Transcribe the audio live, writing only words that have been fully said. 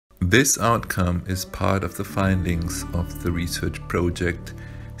This outcome is part of the findings of the research project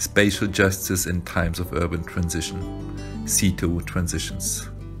Spatial Justice in Times of Urban Transition, SITO Transitions.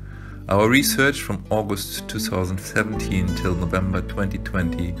 Our research from August 2017 till November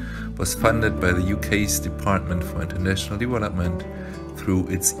 2020 was funded by the UK's Department for International Development through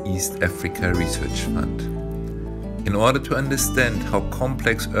its East Africa Research Fund. In order to understand how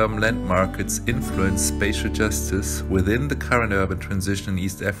complex urban land markets influence spatial justice within the current urban transition in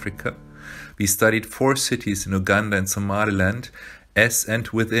East Africa, we studied 4 cities in Uganda and Somaliland as and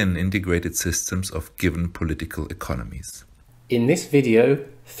within integrated systems of given political economies. In this video,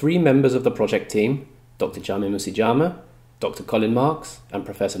 3 members of the project team, Dr. Jama Musse Jama, Dr. Colin Marx and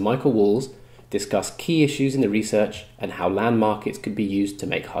Professor Michael Walls, discuss key issues in the research and how land markets could be used to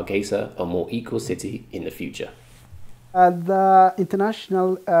make Hargeysa a more equal city in the future. The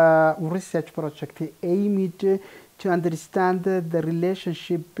international research project aimed to understand the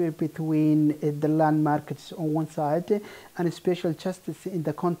relationship between the land markets on one side and spatial justice in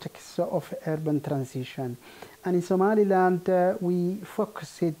the context of urban transition. And in Somaliland, we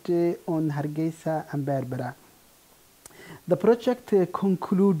focused on Hargeysa and Berbera. The project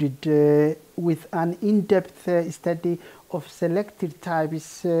concluded with an in-depth study of selected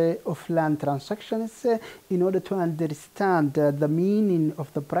types of land transactions in order to understand the meaning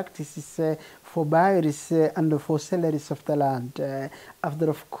of the practices for buyers and for sellers of the land. After,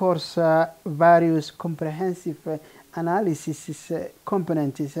 of course, various comprehensive analysis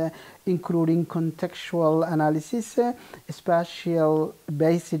components, including contextual analysis, spatial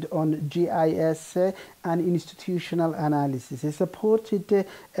based on GIS, and institutional analysis, supported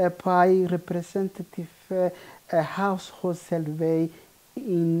by representative household survey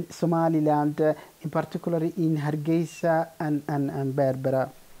in Somaliland, in particular in Hargeysa and Berbera.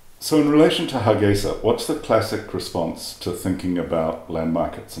 So in relation to Hargeysa, what's the classic response to thinking about land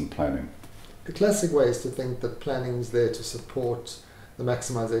markets and planning? The classic way is to think that planning is there to support the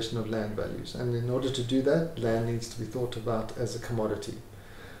maximization of land values, and in order to do that, land needs to be thought about as a commodity.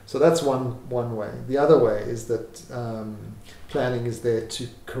 So that's one way. The other way is that planning is there to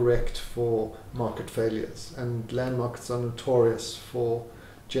correct for market failures, and land markets are notorious for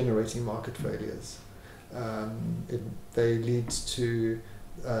generating market failures. They lead to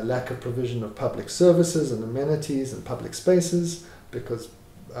lack of provision of public services and amenities and public spaces because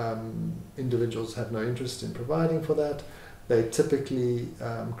individuals have no interest in providing for that. They typically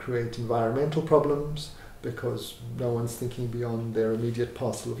create environmental problems because no one's thinking beyond their immediate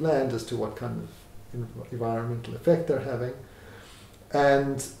parcel of land as to what kind of environmental effect they're having.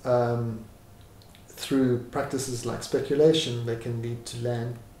 And through practices like speculation, they can lead to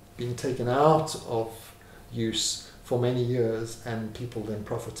land being taken out of use for many years and people then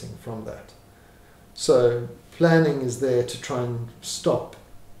profiting from that. So planning is there to try and stop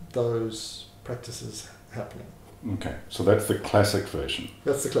those practices happening. Okay, so that's the classic version.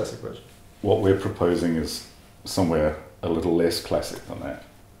 That's the classic version. What we're proposing is somewhere a little less classic than that.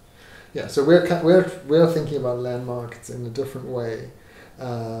 Yeah, so we're thinking about land markets in a different way,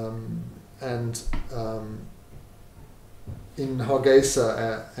 and in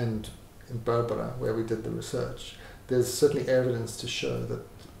Hargeysa and in Berbera, where we did the research, there's certainly evidence to show that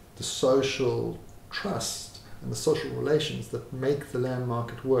the social trust and the social relations that make the land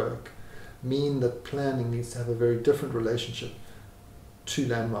market work mean that planning needs to have a very different relationship to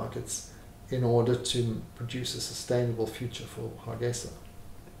land markets in order to produce a sustainable future for Hargeysa.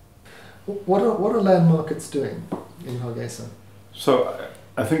 What are land markets doing in Hargeysa? So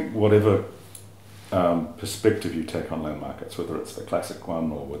I think whatever perspective you take on land markets, whether it's the classic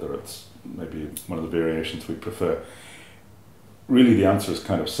one or whether it's maybe one of the variations we prefer, really the answer is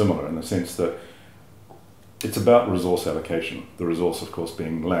kind of similar in the sense that it's about resource allocation, the resource of course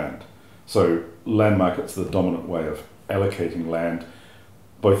being land. So land markets are the dominant way of allocating land,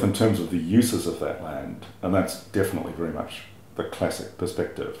 both in terms of the uses of that land, and that's definitely very much the classic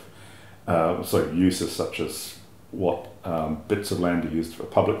perspective. So uses such as what bits of land are used for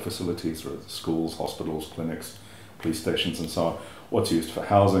public facilities, or schools, hospitals, clinics, police stations and so on, what's used for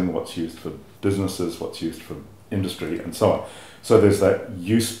housing, what's used for businesses, what's used for industry and so on. So there's that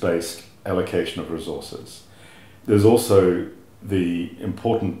use-based allocation of resources. There's also the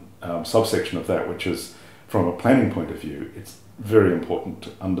important subsection of that, which is from a planning point of view, it's very important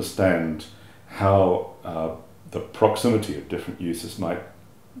to understand how the proximity of different uses might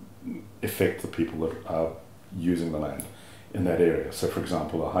affect the people that are using the land in that area. So for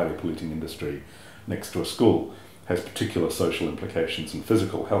example, a highly polluting industry next to a school has particular social implications and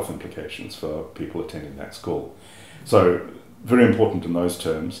physical health implications for people attending that school. So very important in those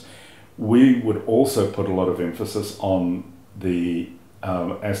terms. We would also put a lot of emphasis on the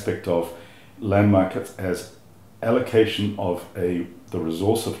aspect of land markets as allocation of the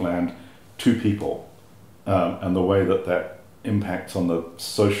resource of land to people, and the way that impacts on the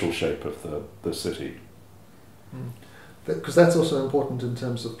social shape of the city. Because that's also important in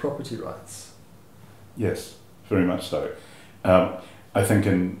terms of property rights. Yes, very much so. I think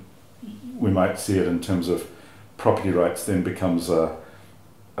we might see it in terms of property rights then becomes a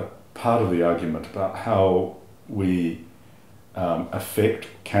part of the argument about how we can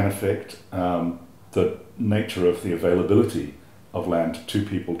affect the nature of the availability of land to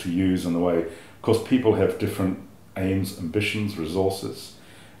people to use in the way. Of course, people have different aims, ambitions, resources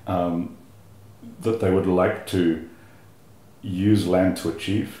that they would like to use land to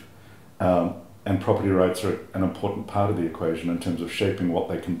achieve, and property rights are an important part of the equation in terms of shaping what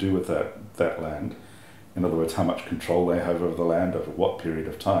they can do with that land. In other words, how much control they have over the land, over what period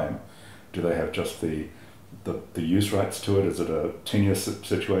of time. Do they have just the use rights to it? Is it a tenure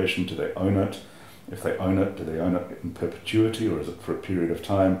situation? Do they own it? If they own it, do they own it in perpetuity, or is it for a period of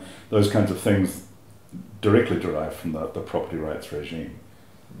time? Those kinds of things directly derive from the property rights regime.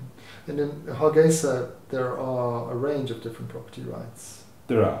 And in Hargeysa, there are a range of different property rights.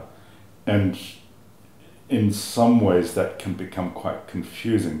 There are. And in some ways that can become quite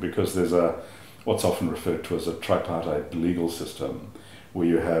confusing, because there's what's often referred to as a tripartite legal system, where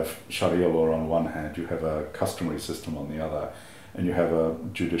you have Sharia law on one hand, you have a customary system on the other, and you have a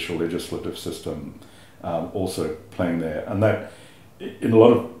judicial legislative system also playing there. And that, in a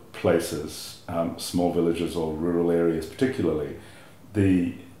lot of places, small villages or rural areas particularly,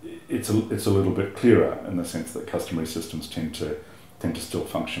 it's a little bit clearer in the sense that customary systems tend to still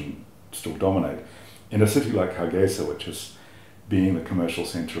function, still dominate. In a city like Hargeysa, which is being the commercial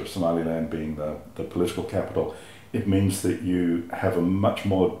centre of Somaliland, being the political capital, it means that you have a much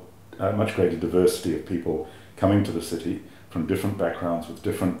greater diversity of people coming to the city from different backgrounds, with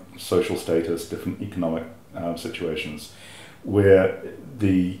different social status, different economic situations, where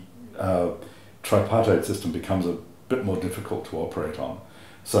the tripartite system becomes a bit more difficult to operate on.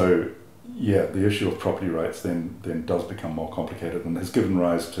 So, yeah, the issue of property rights then does become more complicated, and has given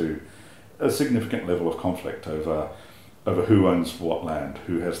rise to a significant level of conflict over who owns what land,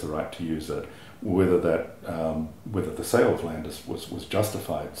 who has the right to use it, whether the sale of land was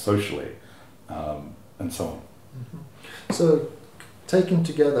justified socially, and so on. Mm-hmm. So, taken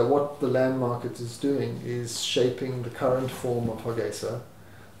together, what the land market is doing is shaping the current form of Hargeysa,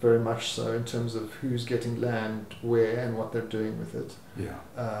 very much so, in terms of who's getting land where and what they're doing with it.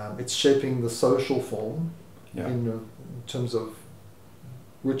 Yeah. It's shaping the social form, yeah, in terms of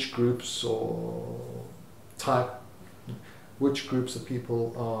which groups or which groups of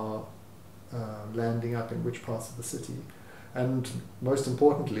people are landing up in which parts of the city, and most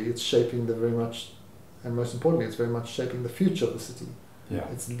importantly, it's shaping it's very much shaping the future of the city. Yeah.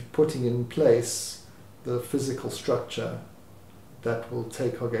 It's putting in place the physical structure that will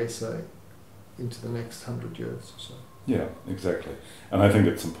take Hargeysa into the next 100 years or so. Yeah, exactly. And I think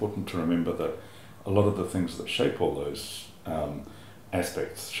it's important to remember that a lot of the things that shape all those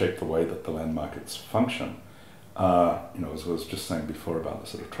aspects, shape the way that the land markets function, as I was just saying before about the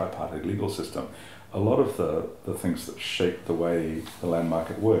sort of tripartite legal system, a lot of the things that shape the way the land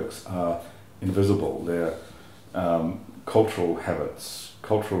market works are invisible. They're cultural habits,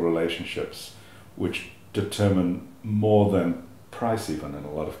 cultural relationships, which determine more than price, even in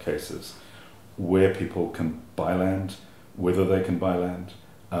a lot of cases, where people can buy land, whether they can buy land,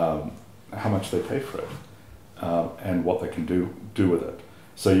 how much they pay for it, and what they can do with it.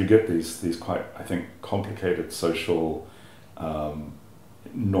 So you get these quite, I think, complicated social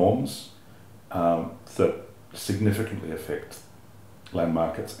norms that significantly affect land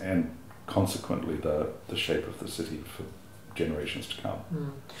markets and consequently the shape of the city for generations to come.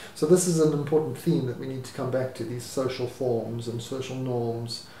 So this is an important theme that we need to come back to, these social forms and social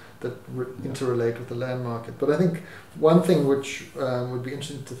norms that interrelate with the land market. But I think one thing which would be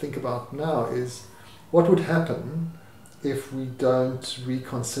interesting to think about now is what would happen if we don't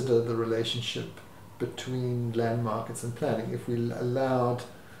reconsider the relationship between land markets and planning, if we allowed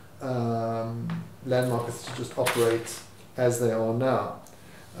land markets to just operate as they are now.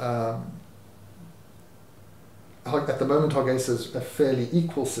 At the moment, Hargeysa is a fairly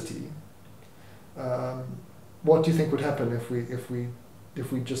equal city. What do you think would happen if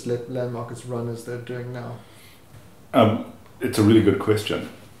we just let land markets run as they're doing now? It's a really good question,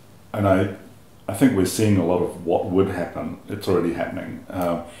 and I think we're seeing a lot of what would happen. It's already happening.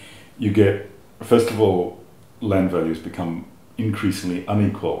 You get, first of all, land values become increasingly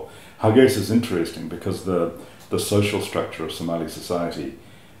unequal. Hargeysa is interesting because the social structure of Somali society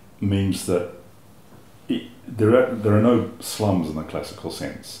means that there are no slums in the classical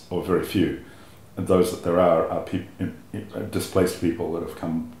sense, or very few. And those that there are displaced people that have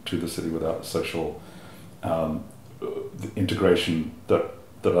come to the city without social the integration that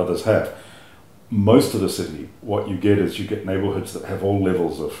others have. Most of the city, what you get is you get neighbourhoods that have all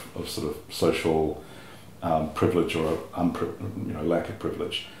levels of sort of social privilege or lack of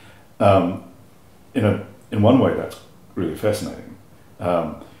privilege. In one way, that's really fascinating.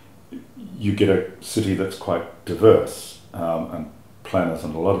 You get a city that's quite diverse, and planners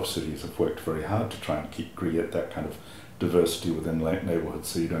in a lot of cities have worked very hard to try and create that kind of diversity within neighbourhoods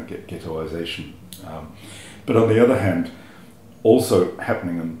so you don't get ghettoisation. But on the other hand, also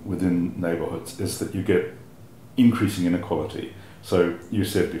happening within neighbourhoods is that you get increasing inequality. So you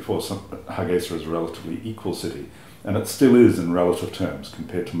said before, Hargeysa is a relatively equal city, and it still is in relative terms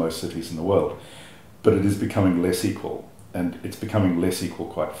compared to most cities in the world, but it is becoming less equal, and it's becoming less equal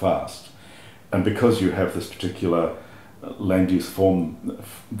quite fast. And because you have this particular land use form,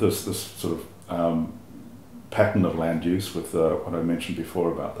 this sort of pattern of land use with what I mentioned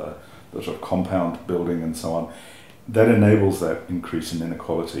before about the sort of compound building and so on, that enables that increase in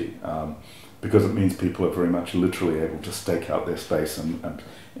inequality, because it means people are very much literally able to stake out their space and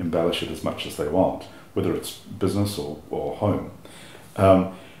embellish it as much as they want, whether it's business or home.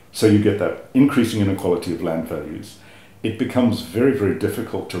 So you get that increasing inequality of land values. It becomes very, very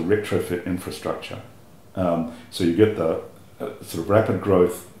difficult to retrofit infrastructure. So you get the sort of rapid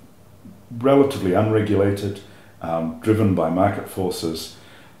growth, relatively unregulated, driven by market forces,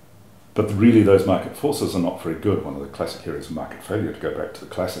 but really those market forces are not very good. One of the classic areas of market failure, to go back to the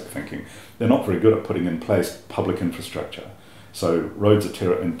classic thinking, they're not very good at putting in place public infrastructure. So roads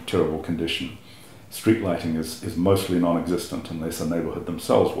are in terrible condition. Street lighting is mostly non-existent unless the neighbourhood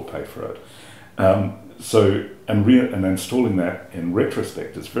themselves will pay for it. And installing that in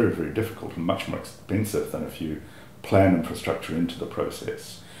retrospect is very, very difficult and much more expensive than if you plan infrastructure into the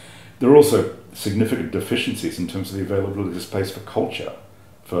process. There are also significant deficiencies in terms of the availability of space for culture,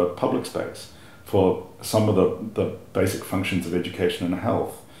 for public space, for some of the basic functions of education and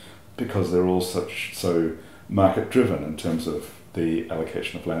health, because they're all so market driven in terms of the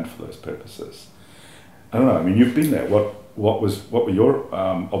allocation of land for those purposes. I don't know, I mean, you've been there. What were your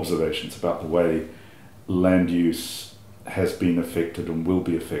observations about the way land use has been affected and will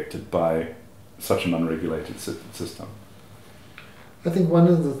be affected by such an unregulated system? I think one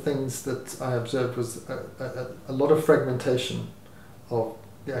of the things that I observed was a lot of fragmentation of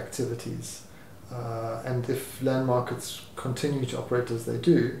the activities. And if land markets continue to operate as they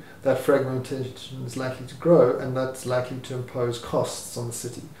do, that fragmentation is likely to grow, and that's likely to impose costs on the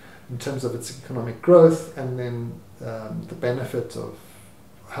city in terms of its economic growth and then the benefit of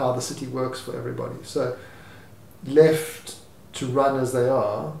how the city works for everybody. So left to run as they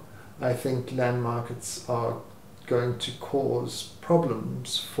are, I think land markets are going to cause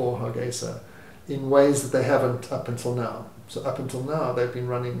problems for Hargeysa in ways that they haven't up until now. So up until now, they've been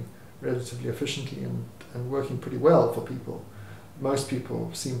running relatively efficiently and working pretty well for people. Most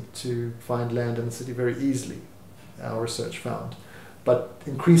people seem to find land in the city very easily, our research found. But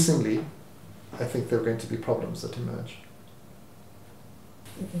increasingly, I think there are going to be problems that emerge.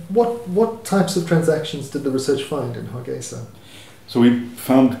 What types of transactions did the research find in Hargeysa? So we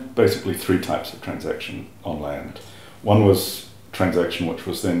found basically three types of transaction on land. One was transaction which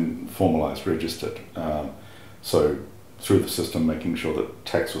was then formalised, registered. So through the system, making sure that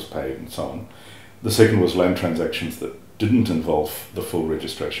tax was paid and so on. The second was land transactions that didn't involve the full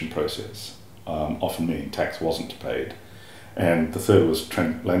registration process, often meaning tax wasn't paid. And the third was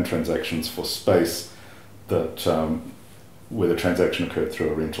land transactions for space that where the transaction occurred through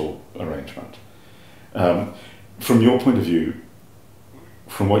a rental arrangement. From your point of view,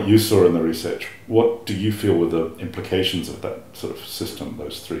 from what you saw in the research, what do you feel were the implications of that sort of system,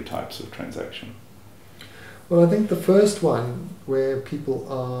 those three types of transaction? Well, I think the first one, where people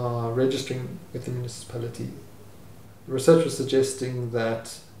are registering with the municipality, the research was suggesting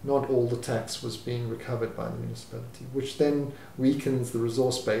that not all the tax was being recovered by the municipality, which then weakens the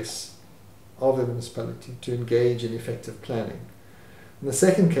resource base of the municipality to engage in effective planning. In the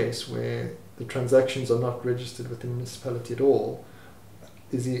second case, where the transactions are not registered with the municipality at all,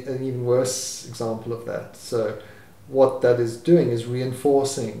 is an even worse example of that. So what that is doing is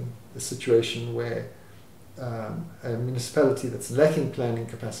reinforcing the situation where a municipality that's lacking planning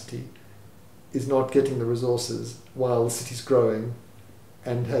capacity is not getting the resources while the city's growing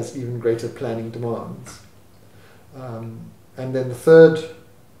and has even greater planning demands. And then the third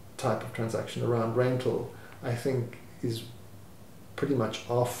type of transaction around rental, I think, is pretty much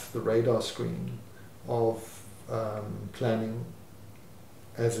off the radar screen of planning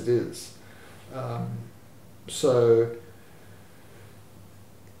as it is. So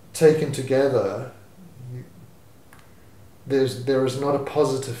taken together, there is not a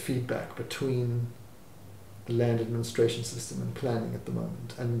positive feedback between the land administration system and planning at the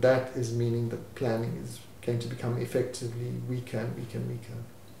moment, and that is meaning that planning is going to become effectively weaker and weaker and weaker.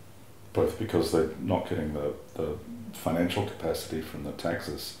 Both because they're not getting the financial capacity from the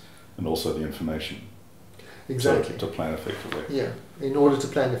taxes and also the information. Exactly. To plan effectively. Yeah. In order to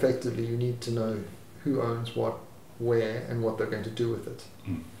plan effectively, you need to know who owns what, where, and what they're going to do with it.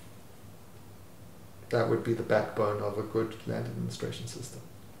 Mm. That would be the backbone of a good land administration system.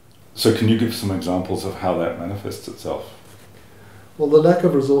 So can you give some examples of how that manifests itself? Well, the lack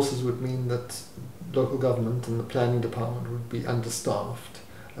of resources would mean that local government and the planning department would be understaffed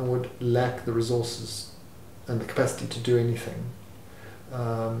and would lack the resources and the capacity to do anything.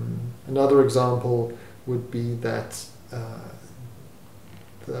 Another example would be that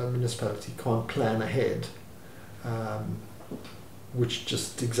the municipality can't plan ahead, which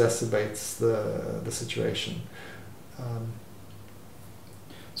just exacerbates the situation.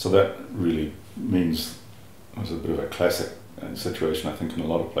 So that really means there's a bit of a classic situation, I think, in a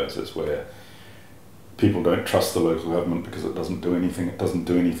lot of places where people don't trust the local government because it doesn't do anything. It doesn't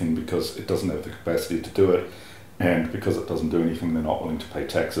do anything because it doesn't have the capacity to do it. And because it doesn't do anything, they're not willing to pay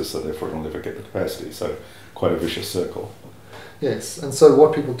taxes, so therefore it'll never get the capacity. So quite a vicious circle. Yes, and so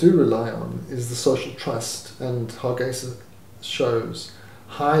what people do rely on is the social trust, and Hargeysa shows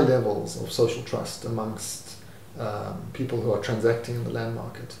high levels of social trust amongst people who are transacting in the land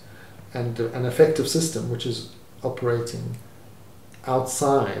market, and an effective system which is operating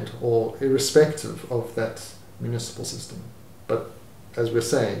outside or irrespective of that municipal system. But as we're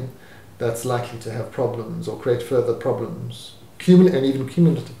saying, that's likely to have problems or create further problems, and even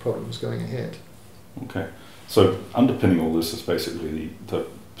cumulative problems going ahead. Okay, so underpinning all this is basically the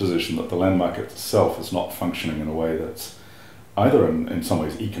position that the land market itself is not functioning in a way that's either in some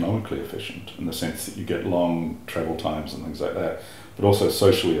ways economically efficient, in the sense that you get long travel times and things like that, but also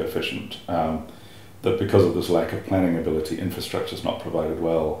socially efficient. That because of this lack of planning ability, infrastructure is not provided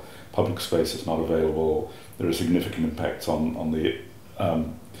well, public space is not available, there are significant impacts on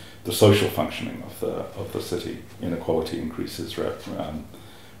the social functioning of the city. Inequality increases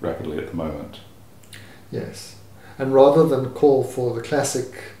rapidly at the moment. Yes, and rather than call for the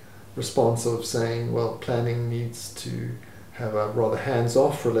classic response of saying, well, planning needs to have a rather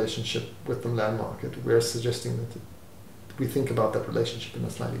hands-off relationship with the land market, we're suggesting that we think about that relationship in a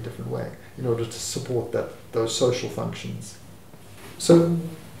slightly different way in order to support those social functions. So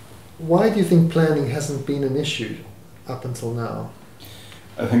why do you think planning hasn't been an issue up until now?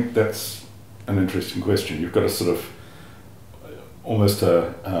 I think that's an interesting question. You've got a sort of almost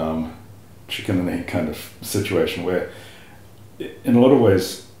a chicken and egg kind of situation where in a lot of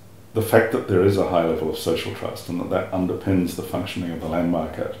ways the fact that there is a high level of social trust and that underpins the functioning of the land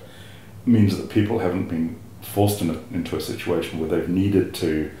market means that people haven't been forced into a situation where they've needed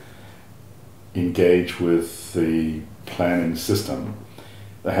to engage with the planning system.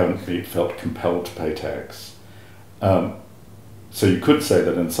 They haven't felt compelled to pay tax. So you could say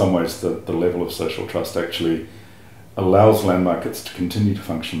that in some ways the level of social trust actually allows land markets to continue to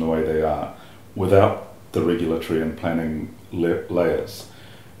function the way they are without the regulatory and planning layers.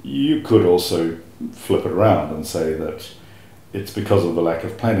 You could also flip it around and say that it's because of the lack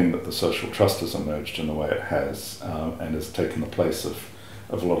of planning that the social trust has emerged in the way it has and has taken the place of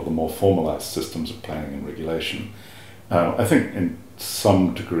a lot of the more formalised systems of planning and regulation. I think in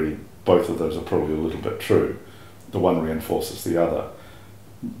some degree both of those are probably a little bit true. The one reinforces the other.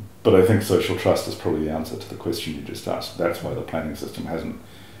 But I think social trust is probably the answer to the question you just asked. That's why the planning system hasn't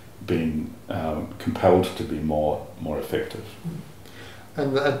been compelled to be more effective.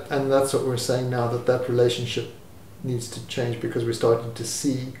 And that's what we're saying now, that relationship needs to change, because we're starting to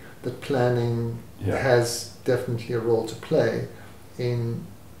see that planning has definitely a role to play in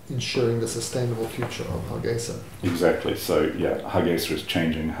ensuring the sustainable future of Hargeysa. Exactly. So Hargeysa is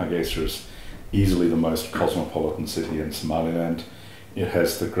changing. Hargeysa is easily the most cosmopolitan city in Somaliland. It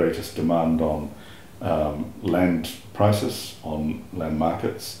has the greatest demand on land prices, on land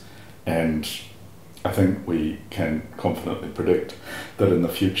markets, and I think we can confidently predict that in the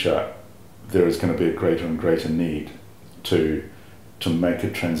future there is going to be a greater and greater need to make a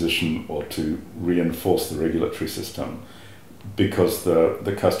transition or to reinforce the regulatory system, because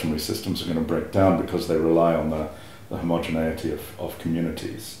the customary systems are going to break down because they rely on the homogeneity of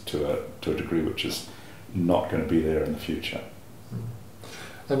communities to a degree which is not going to be there in the future.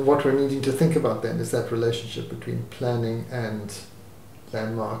 And what we're needing to think about then is that relationship between planning and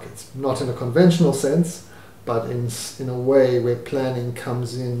land markets, not in a conventional sense, but in a way where planning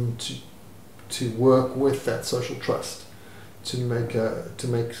comes in to work with that social trust to make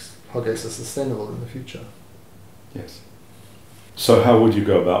Hargeysa sustainable in the future. Yes. So how would you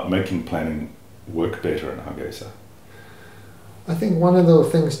go about making planning work better in Hargeysa? I think one of the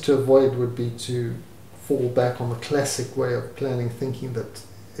things to avoid would be to fall back on the classic way of planning, thinking that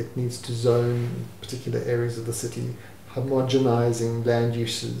it needs to zone particular areas of the city, homogenizing land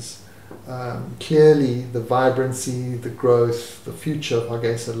uses. Clearly, the vibrancy, the growth, the future of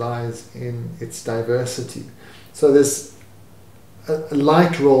Hargeysa lies in its diversity. So there's a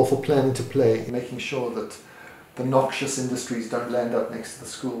light role for planning to play in making sure that the noxious industries don't land up next to the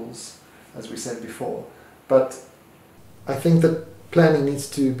schools, as we said before. But I think that planning needs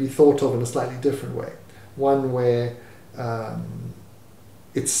to be thought of in a slightly different way. One where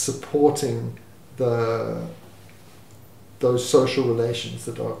it's supporting those social relations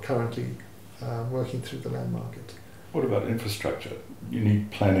that are currently working through the land market. What about infrastructure? You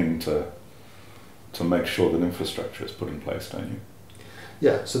need planning to make sure that infrastructure is put in place, don't you?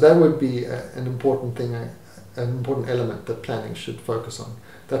 Yeah, so that would be an important thing, an important element that planning should focus on.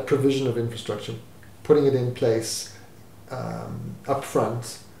 That provision of infrastructure, putting it in place up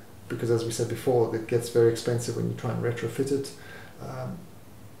front, because as we said before, it gets very expensive when you try and retrofit it,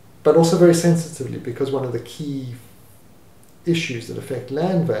 but also very sensitively, because one of the key issues that affect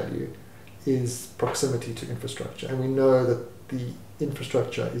land value is proximity to infrastructure, and we know that the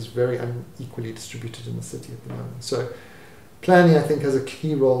infrastructure is very unequally distributed in the city at the moment. So planning, I think, has a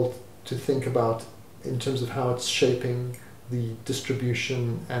key role to think about in terms of how it's shaping the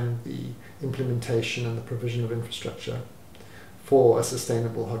distribution and the implementation and the provision of infrastructure for a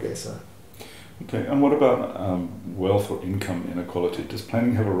sustainable Hargeysa. Okay, and what about wealth or income inequality? Does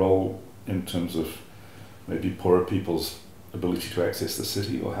planning have a role in terms of maybe poorer people's ability to access the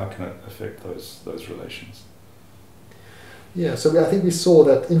city, or how can it affect those relations? Yeah, so I think we saw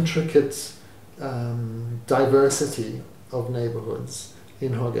that intricate diversity of neighbourhoods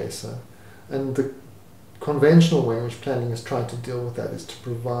in Hargeysa, and the conventional way in which planning has tried to deal with that is to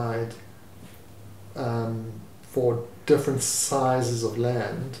provide for different sizes of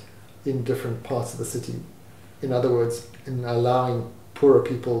land in different parts of the city. In other words, in allowing poorer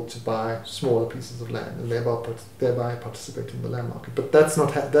people to buy smaller pieces of land and thereby participate in the land market. But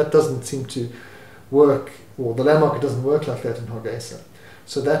that doesn't seem to work, or the land market doesn't work like that in Hargeysa.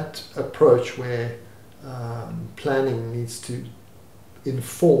 So that approach where planning needs to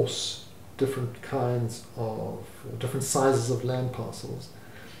enforce different kinds of, or different sizes of land parcels,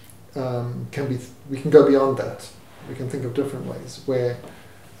 we can go beyond that. We can think of different ways where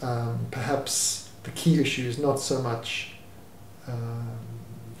perhaps the key issue is not so much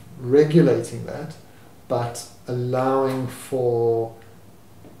regulating that, but allowing for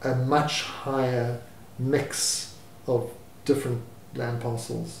a much higher mix of different land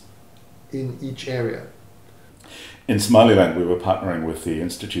parcels in each area. In Somaliland, we were partnering with the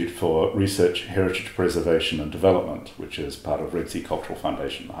Institute for Research, Heritage Preservation and Development, which is part of Red Sea Cultural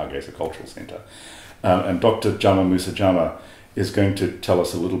Foundation, the Hargeysa Cultural Centre. And Dr. Jama Musse Jama is going to tell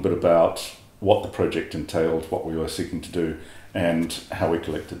us a little bit about what the project entailed, what we were seeking to do, and how we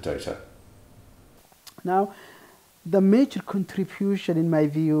collected data. Now, the major contribution, in my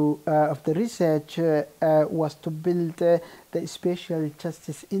view, of the research was to build the Spatial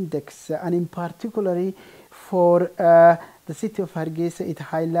Justice Index, and in particular for the city of Hargeysa, it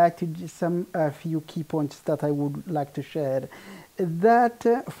highlighted some few key points that I would like to share. That,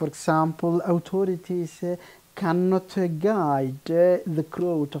 for example, authorities cannot guide the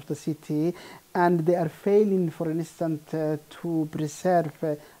growth of the city, and they are failing, for instance, to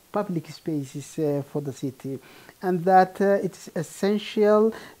preserve public spaces for the city, and that it's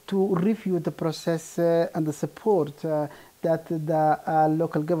essential to review the process and the support that the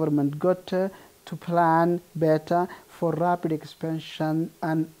local government got to plan better for rapid expansion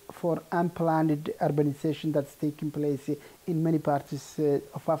and for unplanned urbanization that's taking place in many parts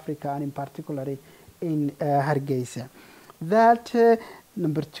of Africa, and in particular in Hargeysa. That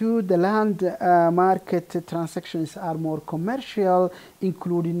number two, the land market transactions are more commercial,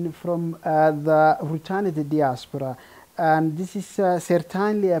 including from the returned diaspora, and this is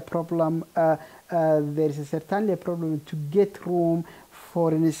certainly a problem. There is certainly a problem to get room,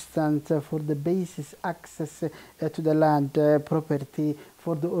 for instance, for the basis access to the land property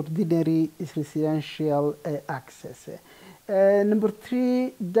for the ordinary residential access. Number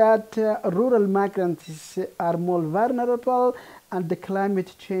three, that rural migrants are more vulnerable, and the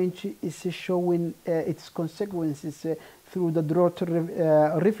climate change is showing its consequences through the drought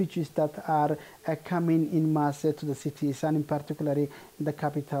refugees that are coming in mass to the cities, and in particular the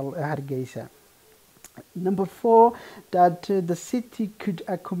capital Hargeysa. Number 4, that the city could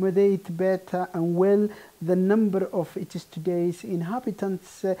accommodate better and well the number of its today's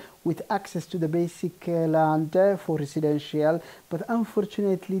inhabitants with access to the basic land for residential, but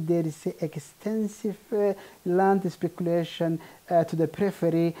unfortunately there is extensive land speculation to the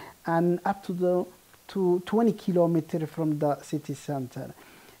periphery and up to 20 kilometers from the city center.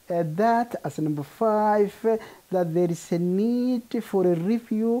 That, as number 5, that there is a need for a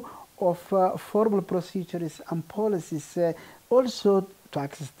review of formal procedures and policies, also to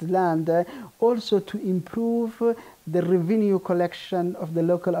access the land, also to improve the revenue collection of the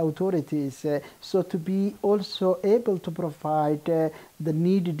local authorities, so to be also able to provide the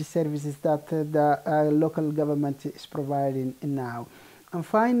needed services that the local government is providing now. And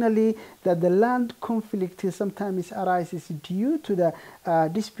finally, that the land conflict sometimes arises due to the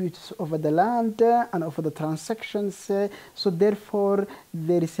disputes over the land and over the transactions. So therefore,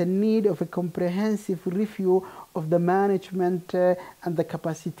 there is a need of a comprehensive review of the management and the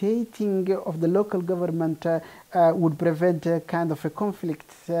capacitating of the local government would prevent a kind of a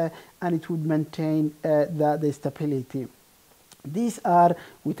conflict and it would maintain the stability. These are,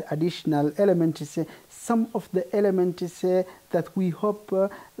 with additional elements, some of the elements that we hope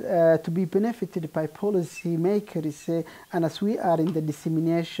to be benefited by policy makers, and as we are in the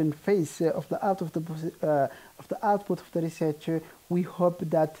dissemination phase of the output of the research, we hope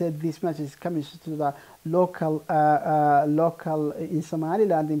that this message comes to the local in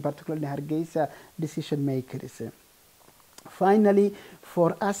Somaliland, in particular in Hargeysa, decision makers. Finally,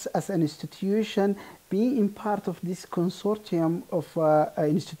 for us as an institution, being part of this consortium of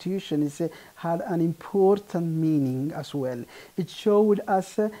institutions had an important meaning as well. It showed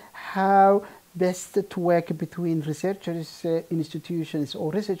us how best to work between researchers institutions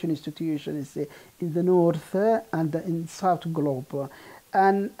or research institutions in the north and in south globe,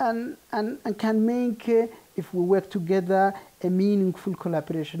 and can make, if we work together, a meaningful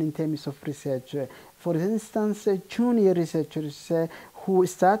collaboration in terms of research. For instance, junior researchers who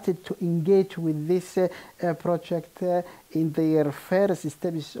started to engage with this project in their first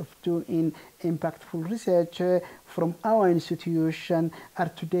steps of doing impactful research from our institution are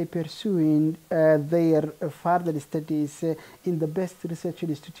today pursuing their further studies in the best research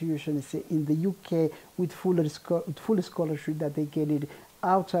institutions in the UK with full scholarship that they gained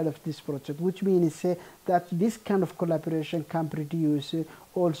outside of this project, which means that this kind of collaboration can produce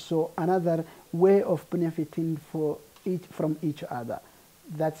also another way of benefiting from each other.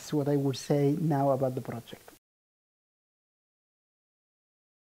 That's what I would say now about the project.